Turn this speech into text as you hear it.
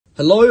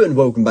Hello and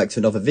welcome back to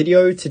another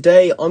video.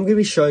 Today I'm going to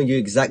be showing you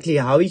exactly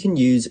how you can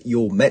use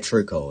your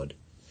MetroCard.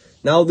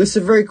 Now this is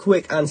a very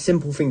quick and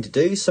simple thing to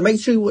do, so make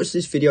sure you watch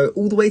this video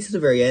all the way to the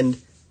very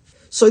end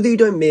so that you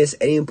don't miss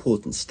any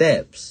important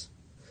steps.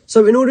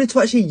 So in order to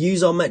actually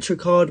use our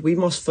MetroCard, we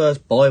must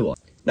first buy one.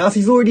 Now if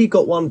you've already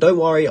got one, don't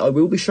worry, I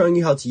will be showing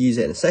you how to use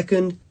it in a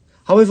second.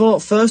 However,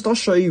 first I'll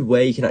show you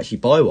where you can actually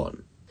buy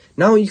one.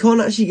 Now you can't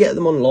actually get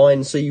them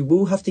online, so you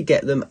will have to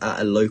get them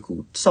at a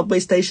local subway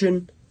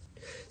station.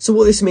 So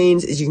what this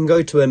means is you can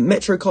go to a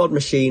MetroCard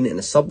machine in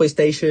a subway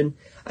station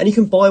and you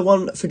can buy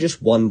one for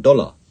just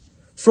 $1.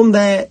 From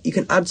there, you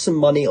can add some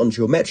money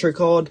onto your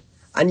MetroCard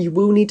and you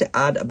will need to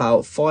add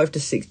about $5 to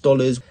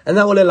 $6 and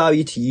that will allow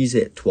you to use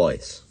it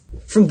twice.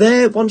 From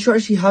there, once you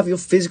actually have your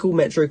physical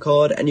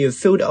MetroCard and you have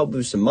filled it up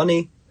with some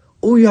money,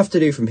 all you have to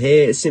do from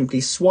here is simply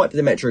swipe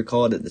the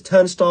MetroCard at the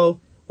turnstile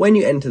when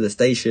you enter the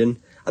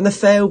station and the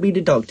fare will be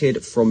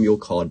deducted from your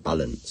card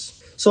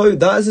balance. So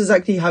that is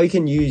exactly how you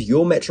can use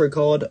your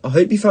MetroCard. I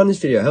hope you found this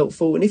video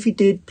helpful, and if you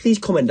did, please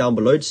comment down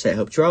below to say it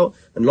helped you out,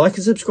 and like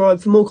and subscribe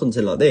for more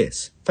content like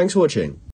this. Thanks for watching.